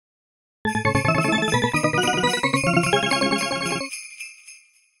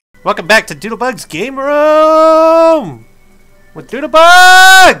Welcome back to Doodlebug's Gameroom with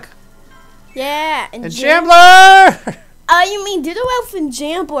Doodlebug! Yeah, and JamBlur! Oh, you mean Doodlebug and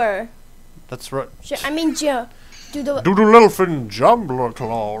JamBlur. That's right. I mean Doodle Elf and JamBlur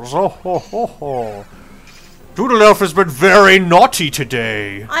claws. Oh, ho, ho, ho. Doodle Elf has been very naughty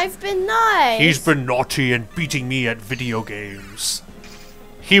today. I've been nice. He's been naughty and beating me at video games.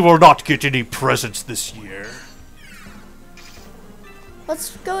 He will not get any presents this year.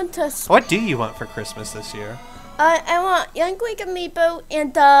 Let's go into... What do you want for Christmas this year? I want Young Link Amiibo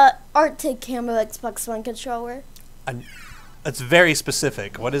and the Arctic Camo Xbox One controller. It's very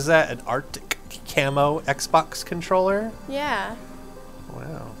specific. What is that? An Arctic Camo Xbox controller? Yeah.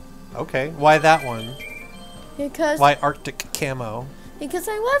 Wow. Okay. Why that one? Because... Why Arctic Camo? Because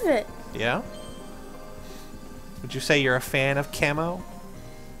I love it. Yeah? Would you say you're a fan of camo?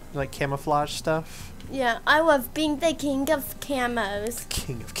 You like camouflage stuff? Yeah, I love being the king of camos.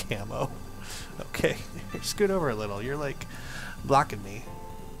 King of camo. Okay. Scoot over a little. You're like blocking me.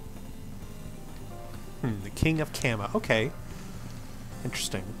 The king of camo. Okay.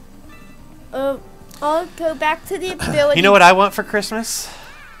 Interesting. I'll go back to the ability. You know what I want for Christmas?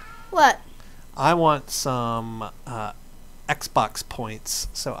 What? I want some Xbox points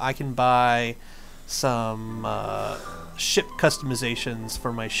so I can buy some ship customizations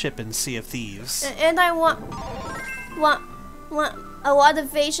for my ship in Sea of Thieves. And I want a lot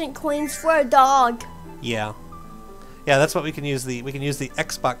of Asian coins for a dog. Yeah. Yeah, that's what we can use the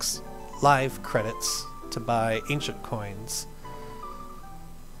Xbox Live credits to buy ancient coins.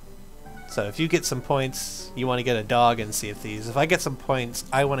 So if you get some points, you want to get a dog in Sea of Thieves. If I get some points,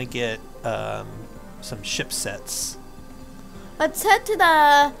 I want to get some ship sets. Let's head to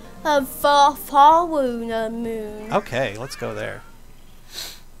the fall moon. Okay, let's go there.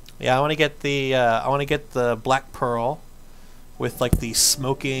 Yeah, I want to get the black pearl with like the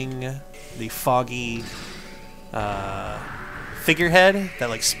smoking, the foggy figurehead that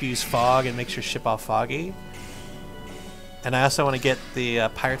like spews fog and makes your ship all foggy. And I also want to get the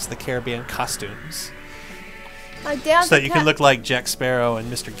Pirates of the Caribbean costumes, so that you can look like Jack Sparrow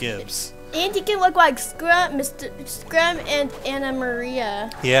and Mr. Gibbs. And you can look like Scrum, Mr. Scrum, and Anna Maria.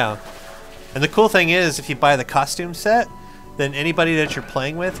 Yeah. And the cool thing is, if you buy the costume set, then anybody that you're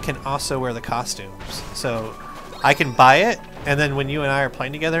playing with can also wear the costumes. So I can buy it, and then when you and I are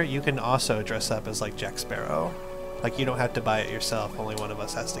playing together, you can also dress up as like Jack Sparrow. Like, you don't have to buy it yourself, only one of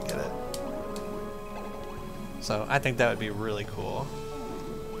us has to get it. So I think that would be really cool.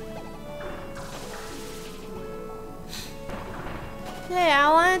 Hey, I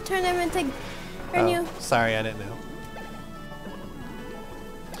want to turn them into... Sorry, I didn't know.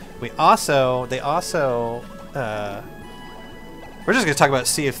 They also, we're just going to talk about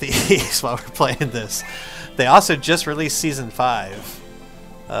Sea of Thieves while we're playing this. They also just released Season 5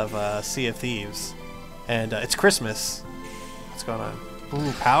 of Sea of Thieves. And it's Christmas. What's going on?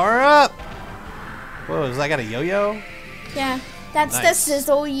 Ooh, power up! Whoa, does that got a yo-yo? Yeah, that's Nice. the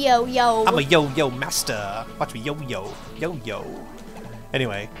sizzle yo-yo. I'm a yo-yo master. Watch me yo-yo. Yo-yo.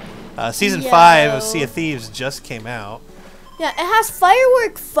 Anyway, Season 5 of Sea of Thieves just came out. Yeah, it has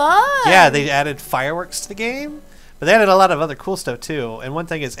firework fun. Yeah, they added fireworks to the game, but they added a lot of other cool stuff too. And one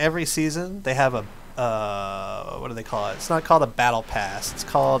thing is, every season they have a what do they call it? It's not called a battle pass. It's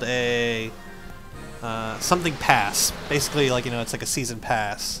called a something pass. Basically, like, you know, it's like a season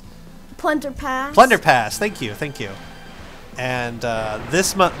pass. Plunder pass. Plunder pass. Thank you, thank you. And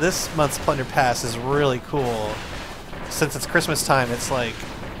this month's plunder pass is really cool. Since it's Christmas time, it's like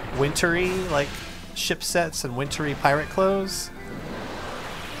wintry, like ship sets and wintry pirate clothes.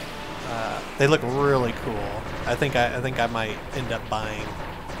 They look really cool. I think I might end up buying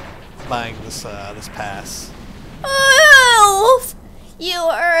this this pass. Elf, you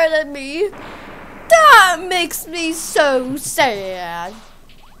hurted me. That makes me so sad.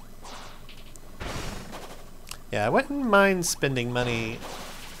 Yeah, I wouldn't mind spending money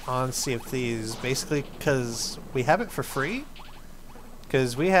on Sea of Thieves, basically because we have it for free.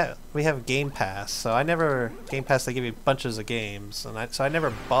 Because we have Game Pass, so Game Pass, they give you bunches of games, and so I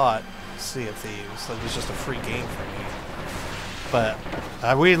never bought Sea of Thieves. So it was just a free game for me. But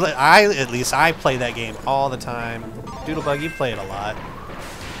I play that game all the time. Doodlebug, you play it a lot,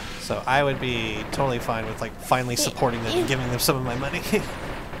 so I would be totally fine with like finally supporting them and giving them some of my money.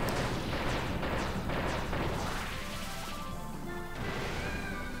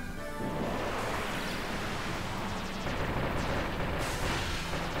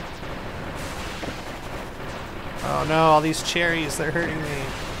 Oh no, all these cherries, they're hurting me.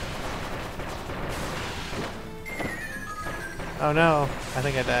 Oh no, I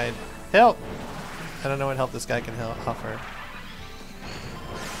think I died. Help! I don't know what help this guy can offer.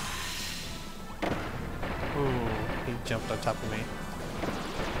 Ooh, he jumped on top of me.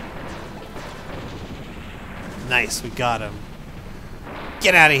 Nice, we got him.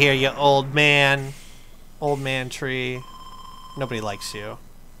 Get out of here, you old man. Old man tree. Nobody likes you.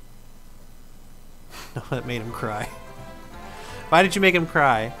 No, that made him cry. Why did you make him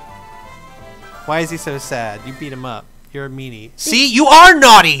cry? Why is he so sad? You beat him up. You're a meanie. See? You are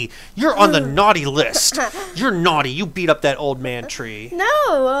naughty! You're on the naughty list. You're naughty. You beat up that old man tree.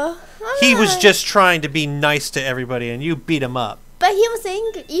 No. He was just trying to be nice to everybody and you beat him up. But he was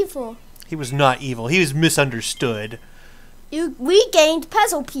evil. He was not evil. He was misunderstood. We gained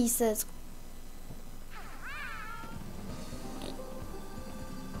puzzle pieces.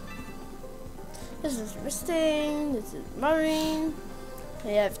 This is Risting. This is Marine.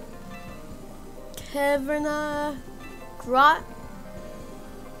 We have Caverna. Grot.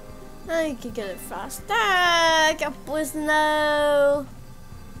 I can get it fast. Got Blizno.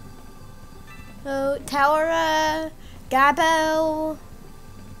 Oh, Tower. Gabo.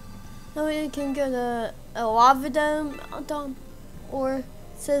 Now we can go to a lava dome, or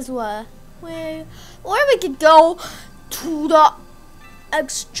Sizzla. Or we could go to the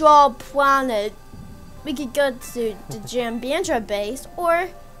extra planet. We could go to the JamBlur base, or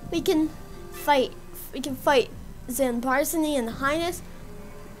we can fight. Zen Parsony and Hyness,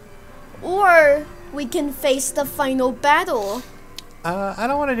 or we can face the final battle. I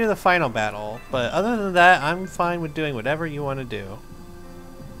don't want to do the final battle, but other than that, I'm fine with doing whatever you want to do.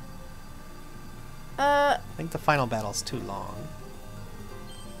 I think the final battle's too long.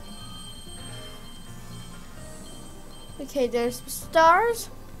 Okay, there's stars.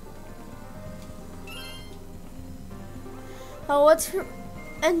 Oh, let's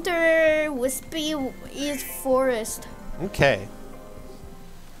enter Wispy East Forest. Okay.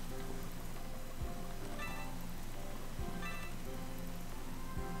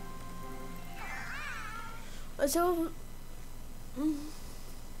 So,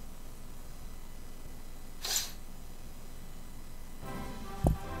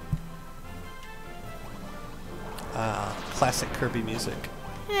 Classic Kirby music.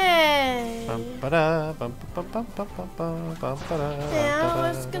 hey. Yeah, I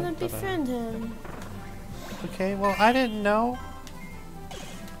was gonna befriend him. Okay, well, I didn't know.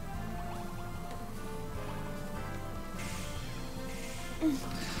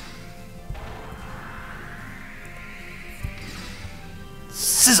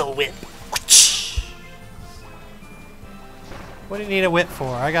 Sizzle whip. What do you need a whip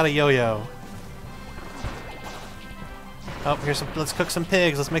for? I got a yo-yo. Oh, here's some. Let's cook some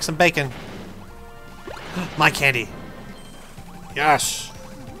pigs. Let's make some bacon. My candy. Yes.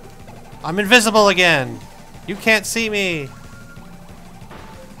 I'm invisible again. You can't see me.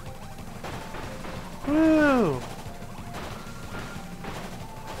 Woo.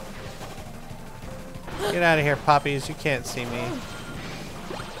 Get out of here, poppies. You can't see me.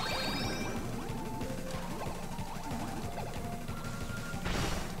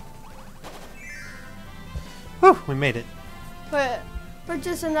 Whew, we made it. But we're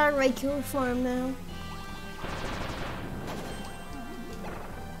just in our regular form now.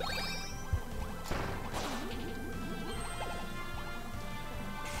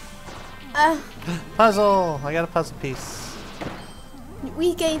 Puzzle! I got a puzzle piece.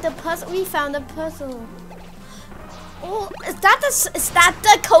 We gained a puzzle. We found a puzzle. Oh, is that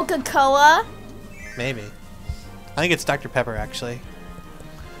the Coca-Cola? Maybe. I think it's Dr. Pepper, actually.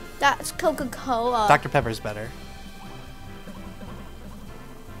 That's Coca-Cola. Dr. Pepper's better.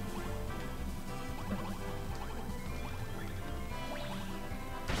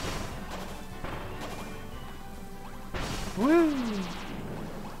 Woo!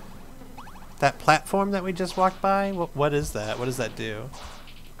 That platform that we just walked by? What is that? What does that do?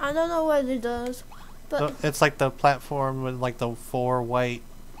 I don't know what it does, but It's like the platform with like the 4 white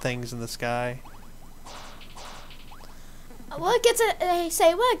things in the sky. look,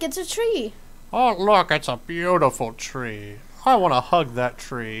 it's a tree. Oh, look, it's a beautiful tree. I want to hug that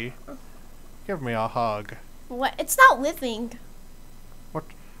tree. Give me a hug. What? It's not living.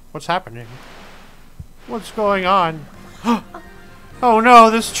 What's happening? What's going on? Oh no,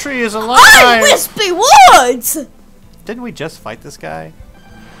 this tree is alive! I'm Wispy Woods! Didn't we just fight this guy?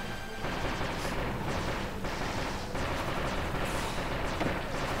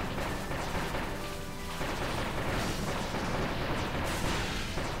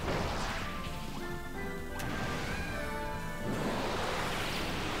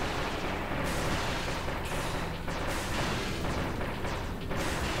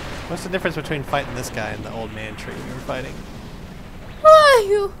 What's the difference between fighting this guy and the old man tree we were fighting? Oh,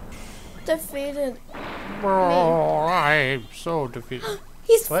 you defeated Oh, I'm so defeated.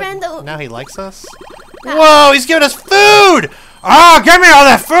 He's What? friend. Now he likes us? Whoa, he's giving us food! Oh, give me all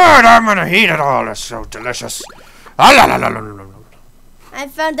that food! I'm gonna eat it all. It's so delicious. Ah, la, la, la, la, la, la. I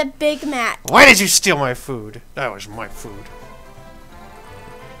found a Big Mac. Why did you steal my food? That was my food.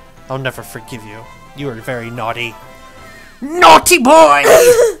 I'll never forgive you. You were very naughty. Naughty boy!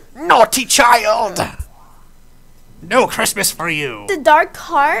 Naughty child! No Christmas for you! The Dark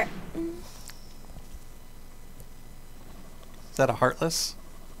Heart. Is that a Heartless?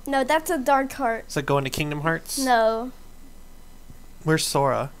 No, that's a Dark Heart. Is that going to Kingdom Hearts? No. Where's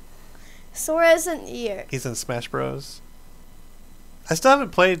Sora? Sora isn't here. He's in Smash Bros. I still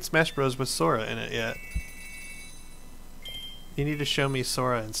haven't played Smash Bros with Sora in it yet. You need to show me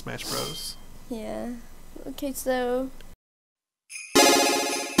Sora in Smash Bros. Yeah. Okay, so